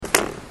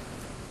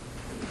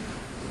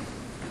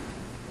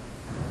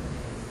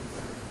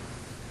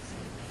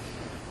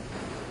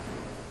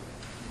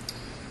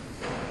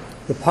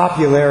The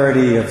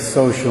popularity of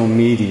social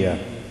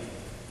media,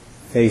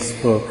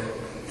 Facebook,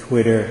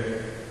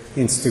 Twitter,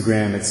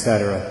 Instagram,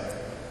 etc.,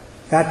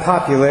 that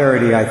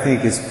popularity, I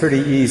think, is pretty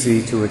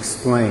easy to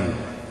explain.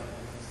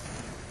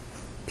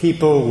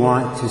 People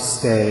want to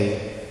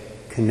stay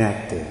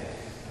connected.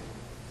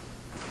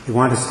 They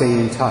want to stay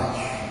in touch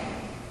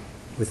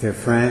with their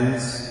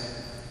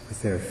friends,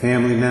 with their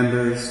family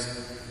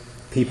members,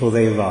 people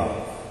they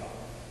love.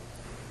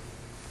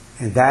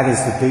 And that is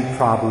the big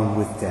problem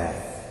with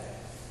death.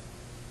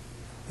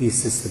 At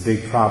least it's the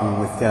big problem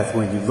with death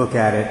when you look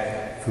at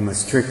it from a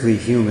strictly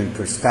human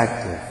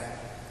perspective.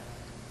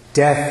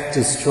 Death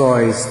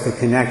destroys the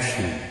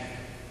connection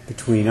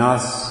between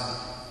us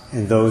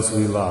and those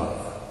we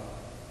love.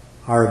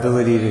 Our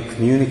ability to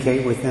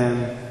communicate with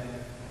them,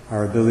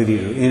 our ability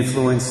to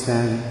influence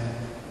them,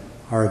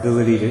 our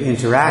ability to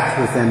interact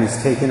with them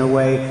is taken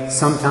away,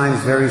 sometimes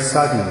very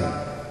suddenly,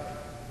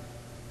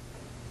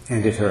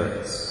 and it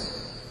hurts.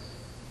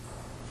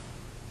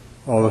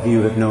 All of you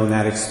have known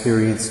that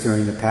experience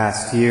during the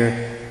past year,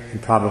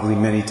 and probably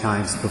many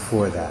times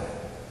before that.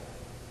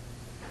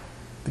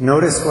 But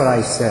notice what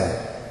I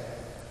said.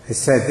 I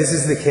said this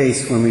is the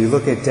case when we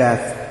look at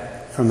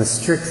death from a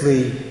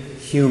strictly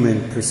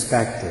human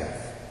perspective.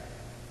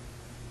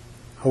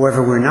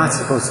 However, we're not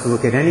supposed to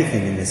look at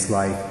anything in this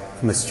life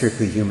from a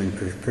strictly human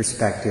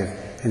perspective,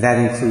 and that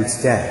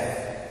includes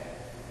death.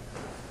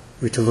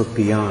 We're to look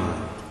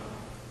beyond.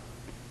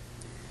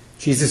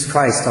 Jesus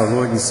Christ, our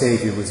Lord and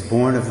Savior, was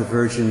born of the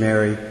Virgin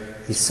Mary.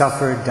 He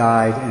suffered,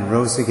 died, and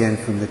rose again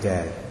from the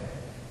dead.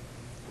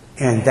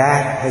 And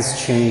that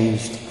has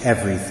changed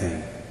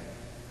everything.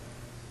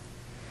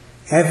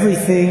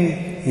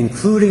 Everything,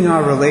 including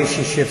our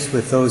relationships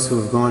with those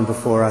who have gone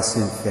before us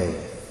in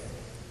faith.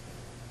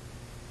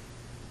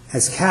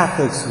 As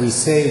Catholics, we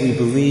say we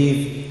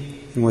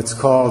believe in what's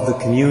called the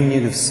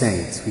communion of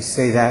saints. We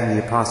say that in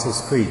the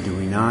Apostles' Creed, do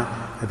we not?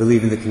 I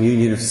believe in the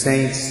communion of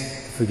saints,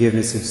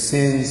 forgiveness of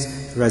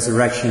sins, the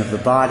resurrection of the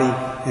body,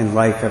 and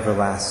life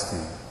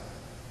everlasting.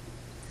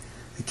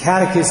 The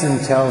Catechism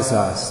tells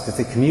us that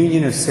the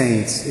communion of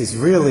saints is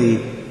really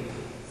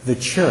the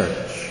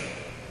church,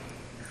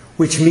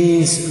 which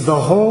means the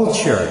whole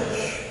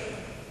church,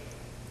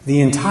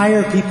 the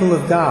entire people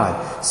of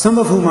God, some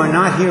of whom are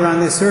not here on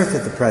this earth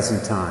at the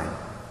present time.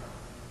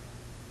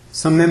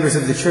 Some members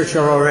of the church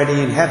are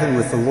already in heaven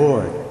with the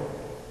Lord.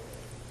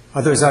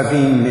 Others are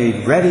being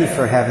made ready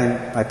for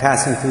heaven by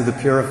passing through the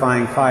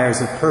purifying fires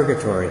of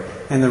purgatory,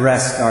 and the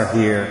rest are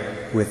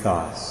here with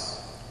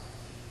us.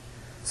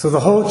 So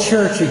the whole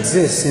church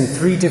exists in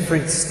three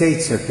different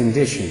states or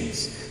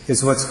conditions.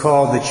 There's what's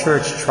called the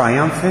church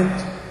triumphant.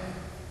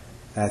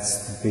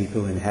 That's the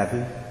people in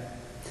heaven.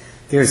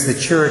 There's the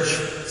church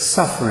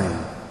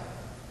suffering.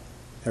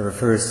 That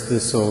refers to the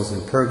souls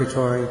in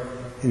purgatory.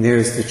 And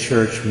there's the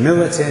church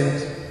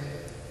militant,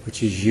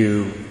 which is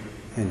you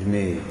and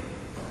me.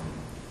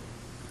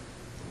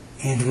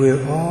 And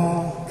we're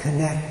all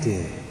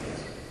connected.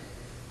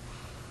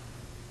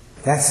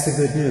 That's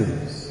the good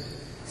news.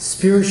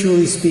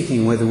 Spiritually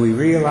speaking, whether we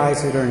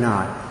realize it or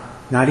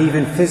not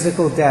even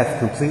physical death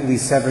completely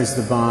severs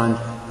the bond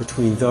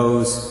between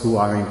those who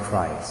are in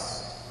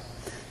Christ.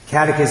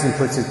 Catechism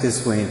puts it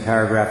this way in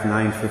paragraph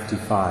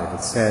 955.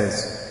 It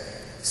says,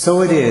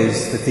 "So it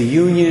is that the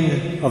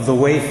union of the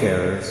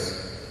wayfarers,"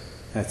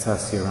 that's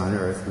us here on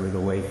earth, we're the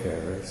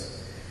wayfarers,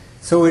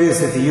 "so it is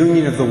that the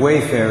union of the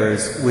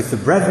wayfarers with the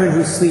brethren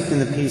who sleep in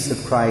the peace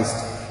of Christ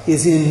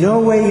is in no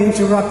way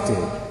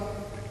interrupted.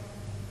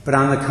 But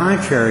on the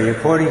contrary,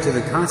 according to the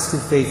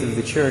constant faith of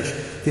the Church,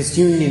 this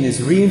union is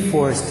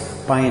reinforced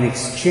by an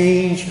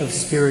exchange of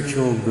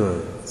spiritual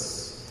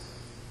goods."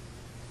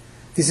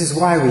 This is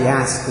why we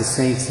ask the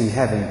saints in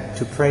heaven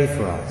to pray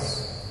for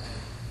us.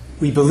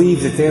 We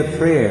believe that their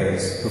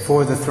prayers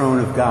before the throne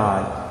of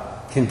God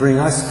can bring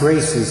us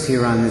graces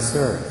here on this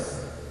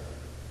earth.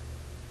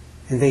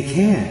 And they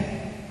can.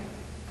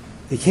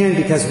 They can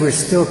because we're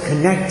still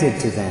connected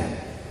to them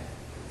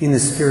in the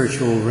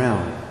spiritual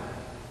realm.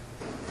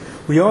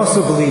 We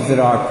also believe that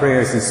our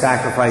prayers and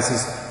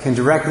sacrifices can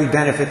directly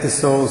benefit the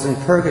souls in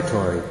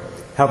purgatory,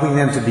 helping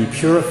them to be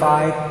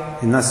purified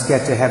and thus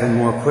get to heaven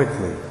more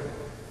quickly.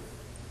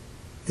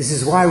 This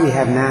is why we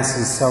have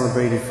Masses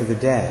celebrated for the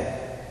dead.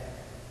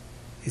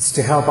 It's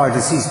to help our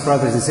deceased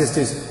brothers and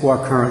sisters who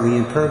are currently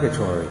in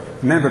purgatory.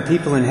 Remember,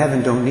 people in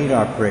heaven don't need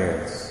our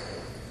prayers.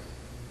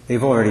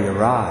 They've already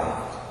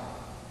arrived.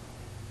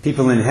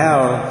 People in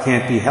hell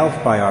can't be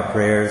helped by our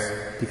prayers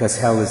because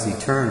hell is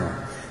eternal.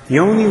 The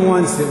only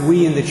ones that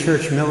we in the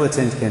church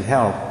militant can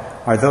help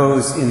are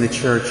those in the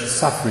church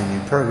suffering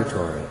in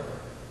purgatory.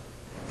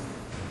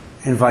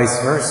 And vice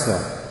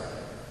versa.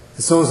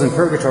 The souls in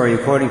purgatory,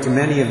 according to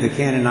many of the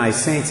canonized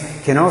saints,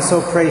 can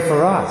also pray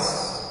for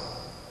us.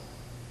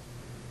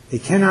 They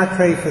cannot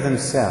pray for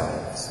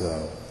themselves,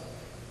 though.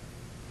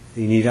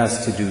 They need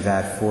us to do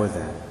that for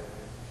them.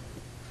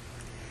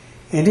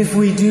 And if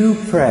we do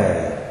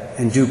pray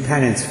and do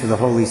penance for the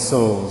holy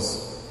souls,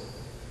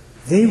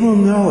 they will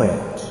know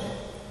it.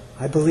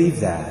 I believe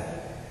that.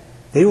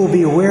 They will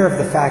be aware of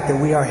the fact that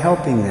we are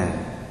helping them.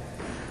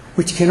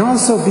 which can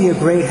also be a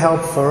great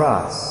help for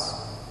us,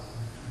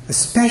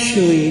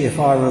 especially if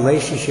our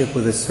relationship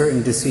with a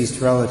certain deceased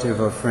relative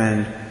or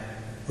friend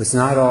was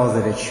not all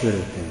that it should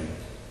have been.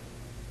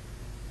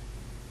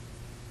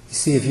 You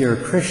see, if you're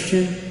a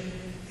Christian,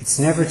 it's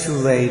never too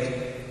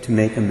late to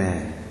make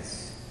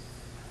amends.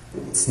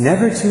 It's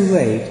never too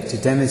late to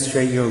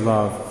demonstrate your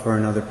love for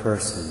another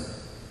person.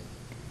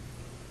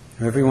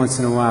 Every once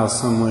in a while,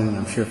 someone, and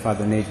I'm sure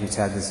Father Nathan's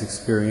had this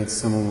experience,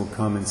 someone will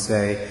come and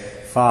say,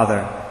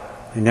 "Father,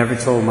 I never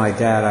told my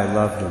dad I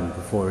loved him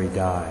before he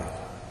died.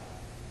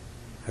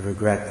 I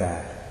regret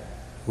that.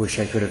 I wish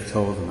I could have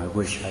told him. I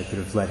wish I could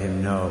have let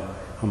him know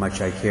how much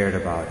I cared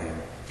about him.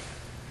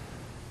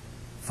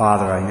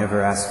 Father, I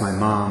never asked my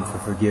mom for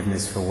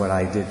forgiveness for what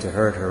I did to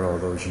hurt her all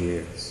those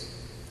years."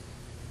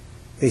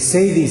 They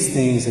say these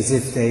things as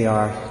if they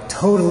are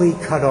totally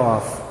cut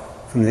off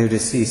from their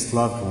deceased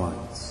loved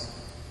ones.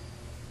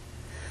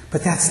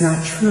 But that's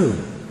not true.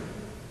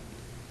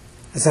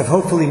 As I've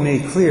hopefully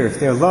made clear, if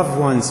their loved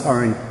ones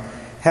are in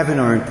heaven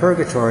or in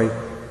purgatory,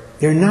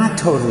 they're not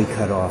totally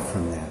cut off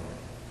from them.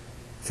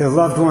 If their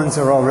loved ones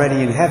are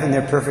already in heaven,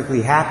 they're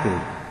perfectly happy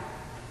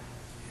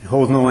and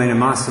hold no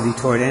animosity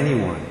toward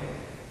anyone.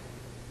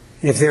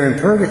 And if they're in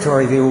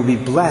purgatory, they will be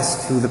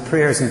blessed through the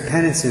prayers and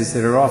penances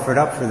that are offered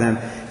up for them,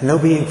 and they'll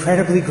be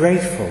incredibly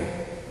grateful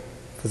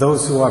for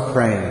those who are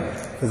praying,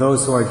 for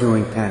those who are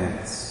doing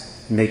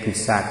penance and making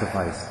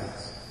sacrifices.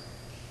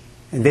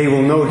 And they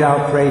will no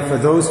doubt pray for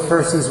those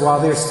persons while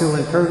they're still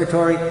in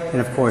purgatory,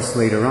 and of course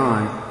later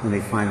on, when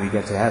they finally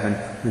get to heaven,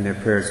 when their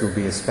prayers will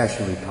be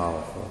especially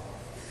powerful.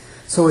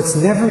 So it's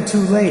never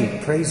too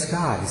late, praise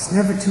God, it's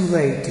never too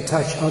late to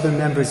touch other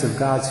members of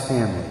God's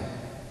family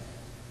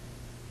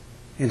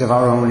and of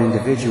our own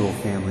individual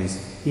families,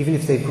 even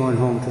if they've gone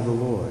home to the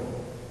Lord.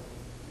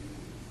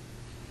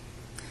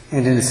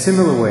 And in a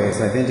similar way,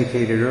 as I've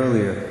indicated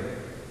earlier,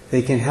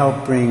 they can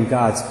help bring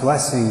God's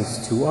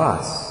blessings to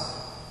us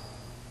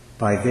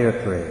by their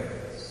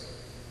prayers.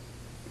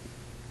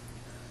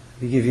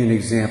 Let me give you an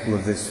example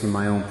of this from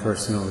my own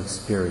personal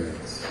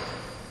experience.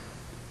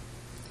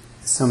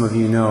 As some of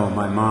you know,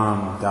 my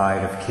mom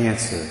died of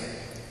cancer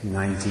in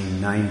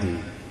 1990,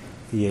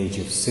 at the age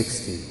of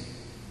 60.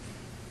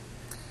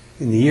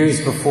 In the years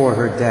before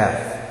her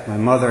death, my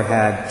mother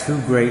had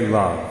two great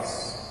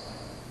loves: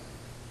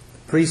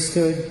 the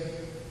priesthood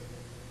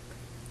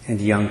and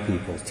young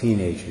people,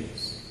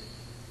 teenagers.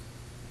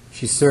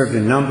 She served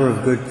a number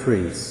of good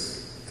priests,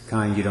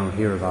 kind you don't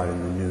hear about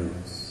in the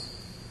news.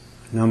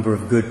 A number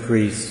of good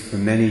priests for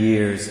many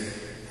years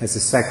as the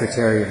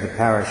secretary of the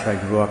parish I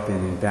grew up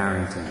in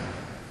Barrington.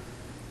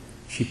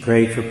 She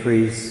prayed for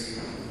priests.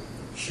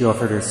 She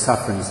offered her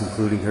sufferings,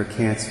 including her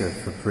cancer,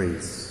 for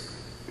priests.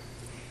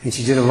 And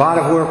she did a lot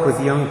of work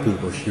with young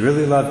people. She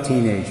really loved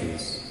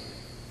teenagers.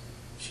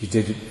 She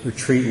did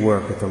retreat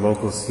work at the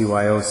local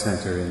CYO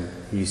center in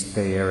the East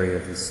Bay area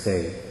of the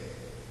state.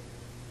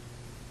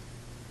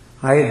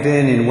 I had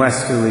been in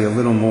Westerly a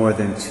little more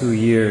than 2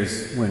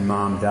 years when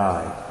Mom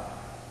died.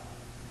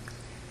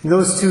 And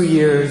those 2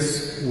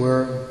 years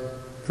were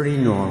pretty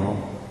normal.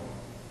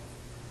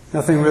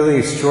 Nothing really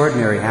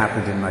extraordinary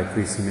happened in my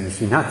priestly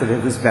ministry. Not that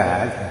it was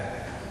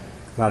bad.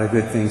 A lot of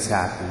good things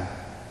happened.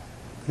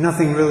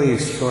 Nothing really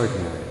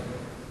extraordinary.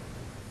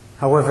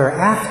 However,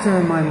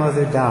 after my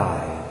mother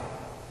died,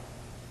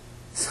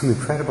 some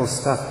incredible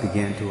stuff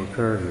began to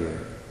occur here.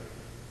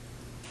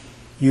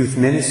 Youth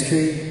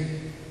ministry,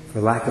 for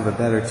lack of a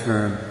better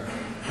term,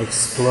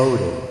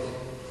 exploded.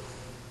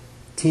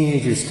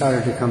 Teenagers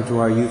started to come to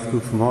our youth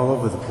group from all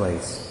over the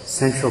place.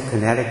 Central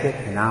Connecticut,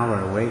 an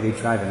hour away. They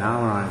drive an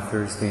hour on a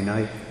Thursday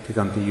night to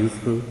come to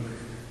youth group.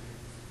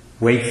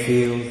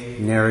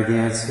 Wakefield,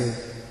 Narragansett,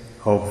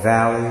 Hope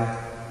Valley.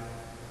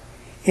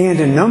 And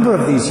a number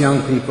of these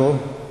young people,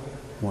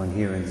 one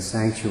here in the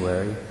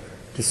sanctuary,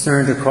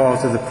 discerned a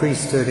call to the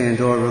priesthood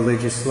and/or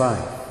religious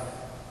life.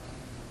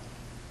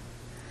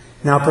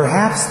 Now,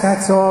 perhaps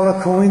that's all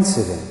a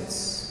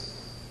coincidence.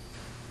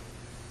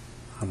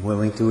 I'm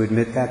willing to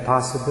admit that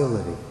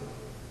possibility.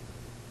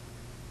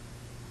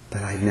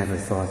 But I never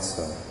thought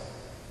so.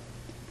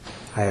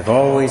 I have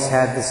always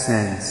had the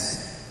sense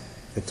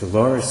that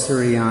Dolores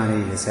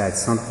Suriani has had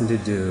something to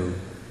do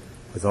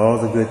with all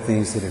the good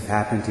things that have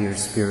happened to her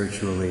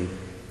spiritually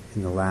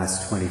in the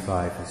last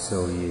 25 or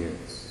so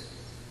years.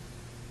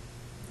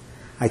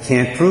 I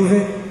can't prove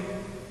it,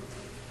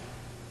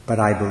 but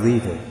I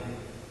believe it.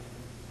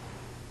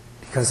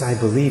 Because I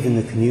believe in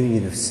the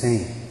communion of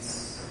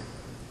saints.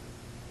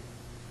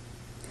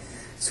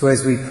 So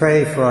as we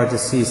pray for our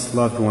deceased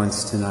loved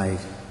ones tonight,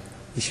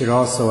 we should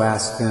also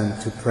ask them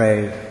to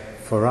pray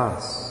for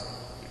us,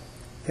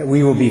 that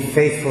we will be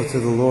faithful to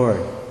the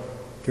Lord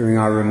during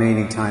our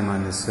remaining time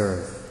on this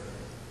earth,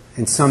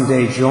 and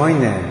someday join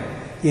them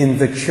in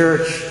the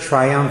church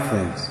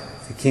triumphant,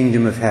 the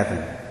kingdom of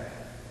heaven,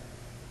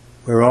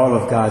 where all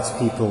of God's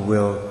people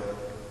will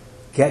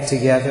get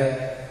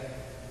together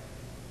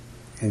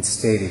and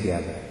stay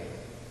together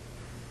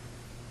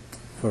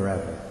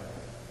forever.